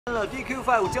了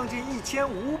DQ5 将近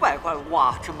1500块，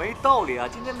哇，这没道理啊！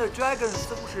今天的 Dragon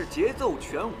似乎是节奏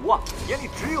全无啊，眼里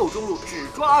只有中路，只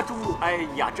抓中路。哎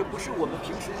呀，这不是我们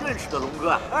平时认识的龙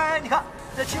哥啊！哎，你看，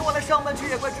在切换了上半区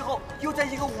野怪之后，又在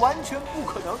一个完全不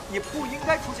可能也不应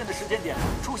该出现的时间点，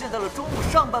出现在了中路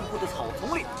上半部的草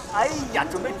丛里。哎呀，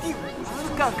准备第5次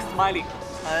gank Smiling，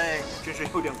 哎，真是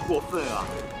有点过分啊！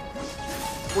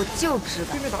 我就知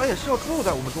道，对面打野是要住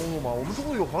在我们中路吗？我们中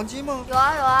路有黄金吗？有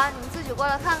啊有啊，你们自己过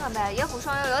来看看呗。野虎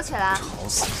双游起来，吵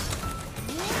死！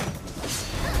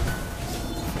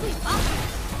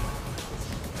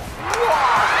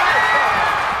哇！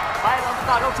白狼的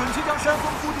大招准确将山峰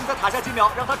固定在塔下几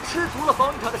秒，让他吃足了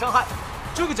防御塔的伤害。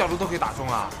这个角度都可以打中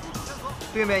啊！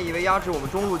对面以为压制我们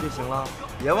中路就行了，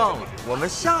别忘了我们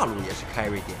下路也是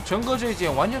carry 点。陈哥这一剑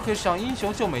完全可以上英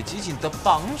雄救美集锦的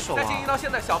榜首啊！在经营到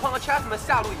现在，小胖和 Chasm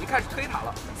下路已经开始推塔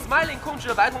了。Smiling 控制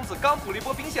着白童子，刚补了一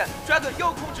波兵线 ，Dragon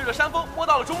又控制着山峰，摸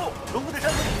到了中路。龙哥的山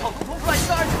峰草丛冲出来，一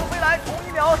个2级飞来，同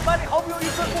1秒 ，Smiling 毫不犹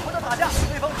豫顺步回到塔下，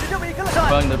对方直接围跟了上来。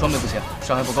不然你的装备不行，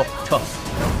伤害不够，撤。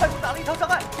快速打了一条伤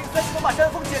害，并3级能把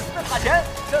山峰剪死在塔前，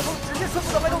山峰直接顺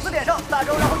步到白童子脸上，大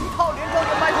招然后一套连招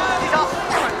将白童子击杀。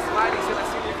Smiling 现在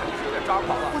心里肯定是有点抓狂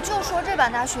了。我就说这把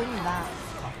拿雪女吧。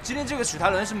 今天这个史泰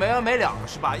伦是没完没了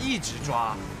是吧？一直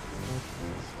抓。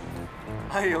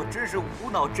哎呦，真是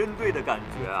无脑针对的感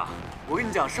觉啊！我跟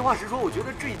你讲，实话实说，我觉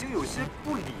得这已经有些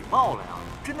不礼貌了呀！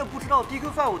真的不知道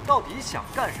DQ5 到底想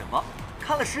干什么。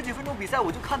看了10几分钟比赛，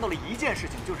我就看到了一件事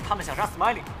情，就是他们想杀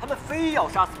Smiling， 他们非要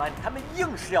杀 Smiling， 他们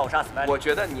硬是要杀 Smiling。我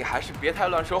觉得你还是别太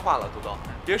乱说话了，豆豆。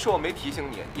别说我没提醒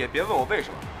你，也别问我为什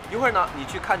么。一会儿呢，你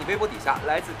去看你微博底下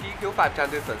来自 DQ5 战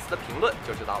队粉丝的评论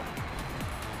就知道了。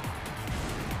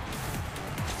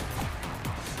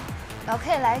 老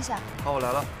K 来一下。好，我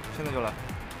来了，现在就来。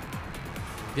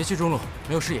别去中路，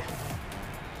没有视野。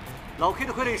老 K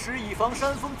的傀儡石以防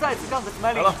山峰再次gank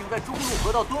Smiling， 已经在中路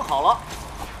河道蹲好了。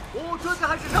哦，这次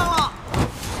还是上了，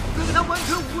这个他完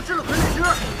全无视了傀儡石，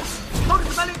靠着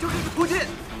Smiling 就是一个突进。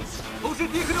同时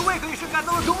DQ 的位可以是赶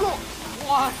到了中路，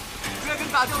哇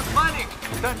 ，Dragon 打掉了 Smiling，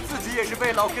 但自己也是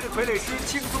被老 K 的傀儡石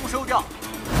轻松收掉。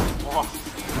哇，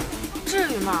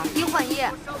至于吗？1换1，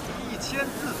伤敌1000，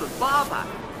自损800。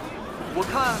 我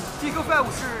看 DQ5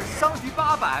 是伤敌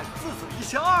800，自损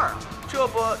1200啊！这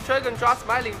不 Dragon 抓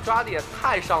Smiling 抓的也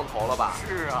太上头了吧？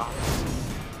是啊。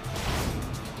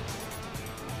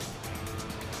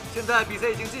现在比赛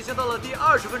已经进行到了第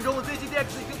20分钟 ，ZGDX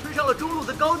已经推上了中路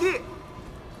的高地。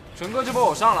陈哥这波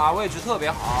我上了啊，位置特别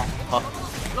好。好，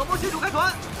老猫新手开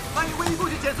团，翻译位移过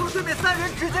去减速了对面3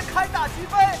人，直接开大击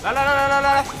飞。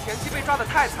来！前期被抓的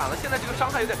太惨了，现在这个伤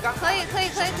害有点尴尬。可以，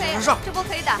这波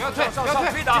可以打。不要退，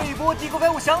可以打。这一波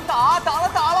DQ5 想打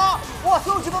了，哇，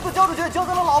所有技能都交出去，交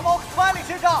在了老猫 Smiling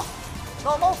身上，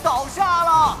老猫倒下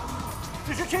了。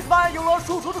只是 Chasman 有了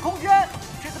输出的空间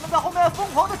 ，Chasman 在后面疯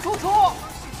狂的输出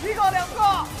，1个2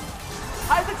个，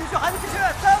还在继续，3个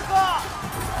，4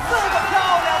个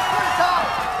漂亮4杀。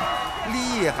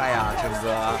 厉害呀，陈哥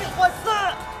！1换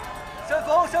4，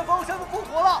山峰复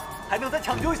活了，还能再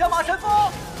抢救一下吗？山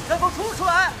峰出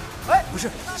来，哎，不是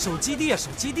守基地啊，守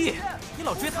基地！你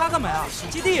老追他干嘛呀？守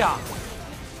基地啊！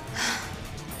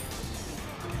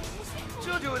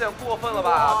这就有点过分了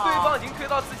吧？对方已经推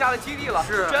到自家的基地了，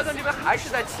是 Dragon 这边还是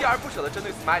在锲而不舍的针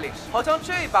对 Smiling， 好像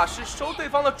这把是收对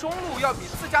方的中路要比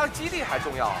自家的基地还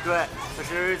重要。对，此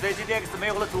时 ZGDX 没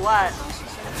有了阻碍，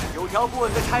有条不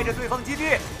紊地拆着对方基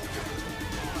地。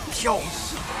 跳！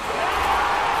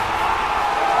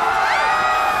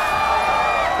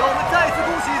让我们再次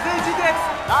恭喜 ZGDX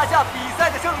拿下比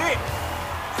赛的胜利。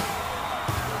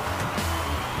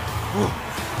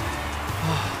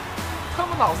他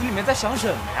们脑子里面在想什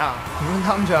么呀？你问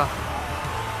他们去啊。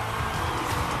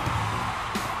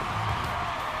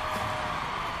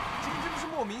今天真的是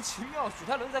莫名其妙，史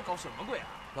泰伦在搞什么鬼啊？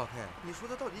老 K，你说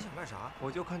他到底想干啥？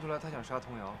我就看出来他想杀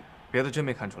童谣，别的真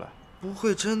没看出来。不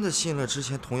会真的信了之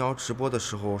前童谣直播的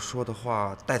时候说的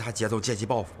话，带他节奏借机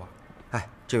报复吧？哎，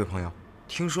这位朋友，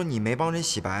听说你没帮人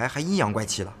洗白，还阴阳怪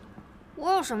气了。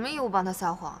我有什么义务帮他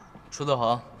撒谎？出得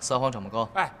好，撒谎长不高。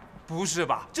哎，不是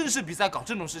吧？正式比赛搞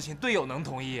这种事情，队友能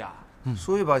同意啊？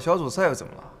输一把小组赛又怎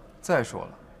么了？再说了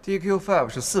 ，DQ5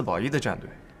 是4保1的战队，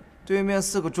对面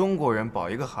4个中国人保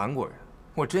1个韩国人，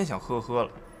我真想呵呵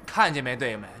了。看见没，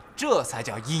队友们，这才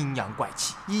叫阴阳怪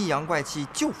气。阴阳怪气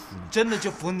就服你，真的就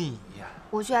服你呀！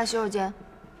我去下洗手间。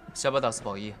下把打4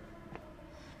保1，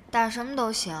打什么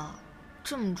都行，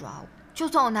这么抓我，就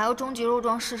算我拿个终极肉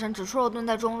装式神只出肉盾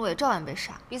在中路，也照样被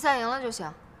杀。比赛赢了就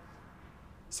行。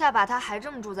下把他还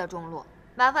这么住在中路，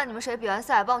麻烦你们谁比完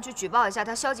赛帮我去举报一下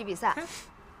他消极比赛。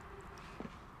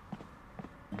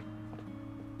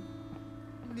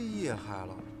厉害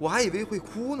了！我还以为会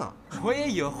哭呢。我也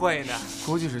以为会呢。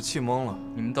估计是气懵了。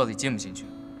你们到底进不进去？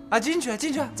啊，进去，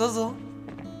进去，走走。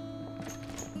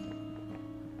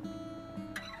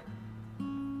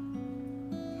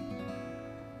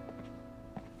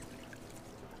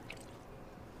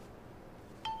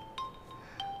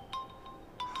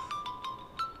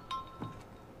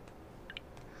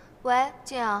喂，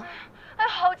静阳。哎，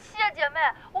好气啊，姐妹！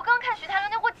我刚看许太伦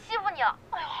那货欺负你了，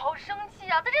哎呦，好生气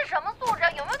啊！他这什么素质？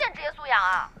有没有点职业素养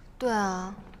啊？对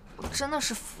啊，我真的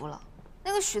是服了。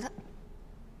那个许太，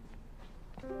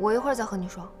我一会儿再和你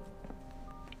说。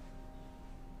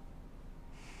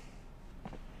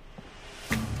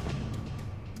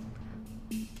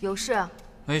有事？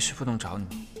没事，不能找你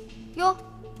吗？哟，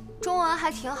中文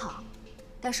还挺好，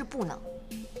但是不能。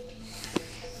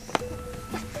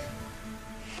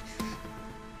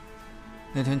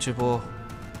那天直播，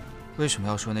为什么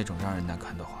要说那种让人难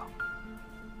堪的话？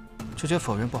直接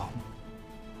否认不好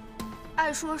吗？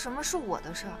爱说什么是我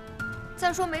的事儿，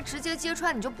再说没直接揭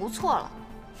穿你就不错了。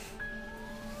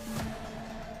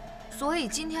所以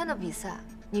今天的比赛，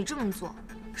你这么做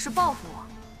是报复我？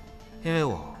因为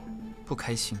我不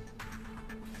开心。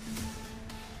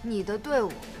你的队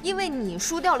伍因为你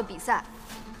输掉了比赛，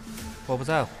我不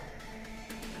在乎，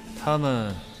他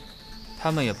们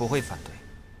也不会反对。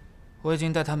我已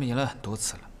经带他们赢了很多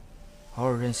次了，偶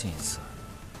尔任性一次，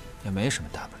也没什么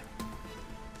大不了。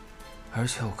而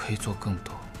且我可以做更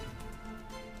多，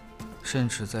甚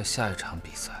至在下一场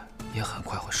比赛也很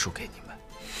快会输给你们。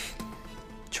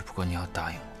只不过你要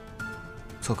答应我，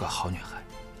做个好女孩。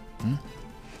嗯？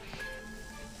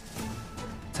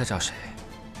在找谁？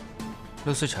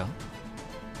陆思成？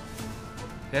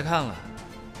别看了，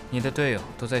你的队友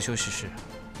都在休息室，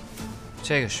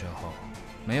这个时候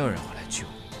没有人会来救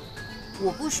你。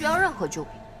我不需要任何救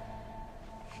兵。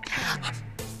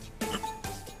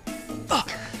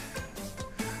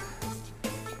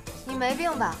你没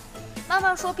病吧？妈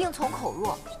妈说病从口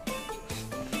入。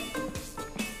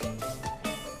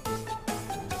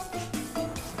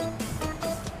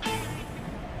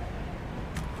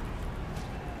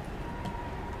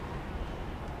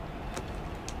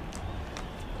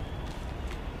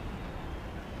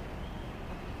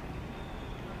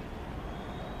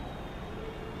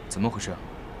怎么回事？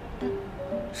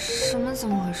什么怎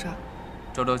么回事？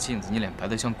照照镜子，你脸白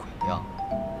得像鬼一样。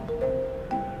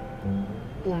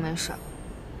我没事。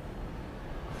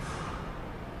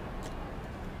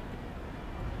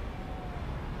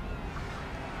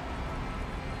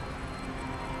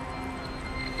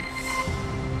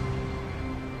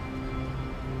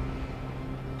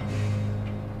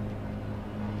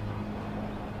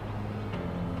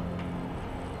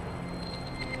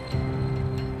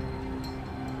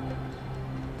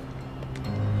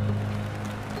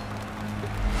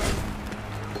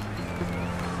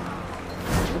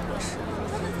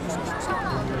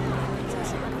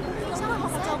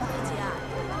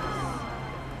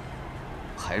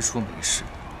还说没事？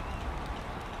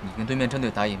你跟对面战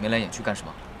队打野眉来眼去干什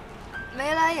么？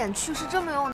眉来眼去是这么用的。